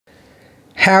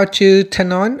How to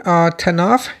turn on or turn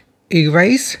off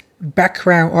erase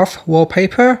background of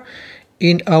wallpaper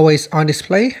in always on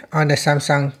display on the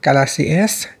Samsung Galaxy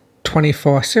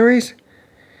S24 series.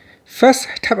 First,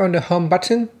 tap on the home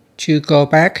button to go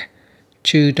back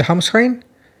to the home screen.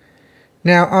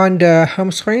 Now on the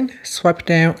home screen, swipe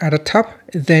down at the top,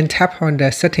 then tap on the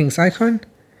settings icon.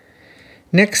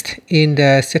 Next, in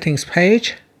the settings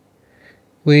page,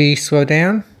 we scroll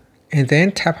down and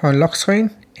then tap on lock screen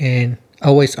and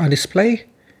always on display.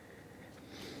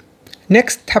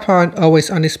 Next, tap on always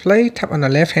on display, tap on the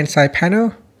left hand side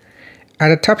panel. At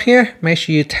the top here, make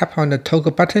sure you tap on the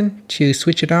toggle button to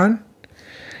switch it on.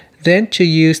 Then to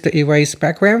use the erase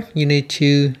background, you need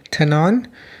to turn on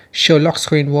show lock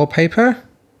screen wallpaper.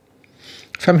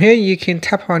 From here, you can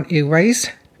tap on erase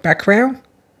background.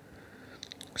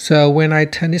 So when I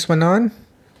turn this one on,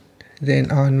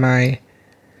 then on my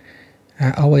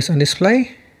always on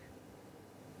display,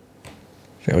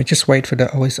 so we just wait for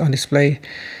the always on display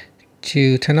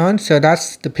to turn on. So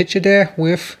that's the picture there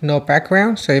with no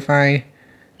background. So if I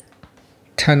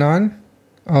turn on,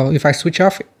 or if I switch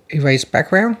off erase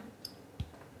background,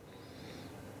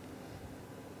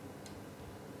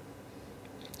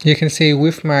 you can see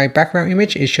with my background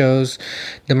image, it shows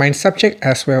the main subject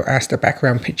as well as the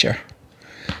background picture.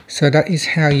 So that is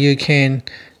how you can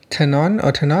turn on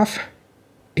or turn off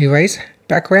erase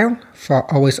background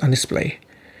for always on display.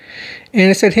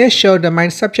 And it said here, show the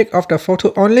main subject of the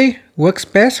photo only, works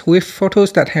best with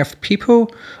photos that have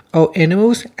people or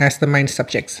animals as the main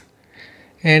subjects.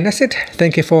 And that's it.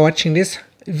 Thank you for watching this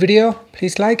video.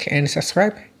 Please like and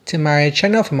subscribe to my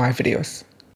channel for my videos.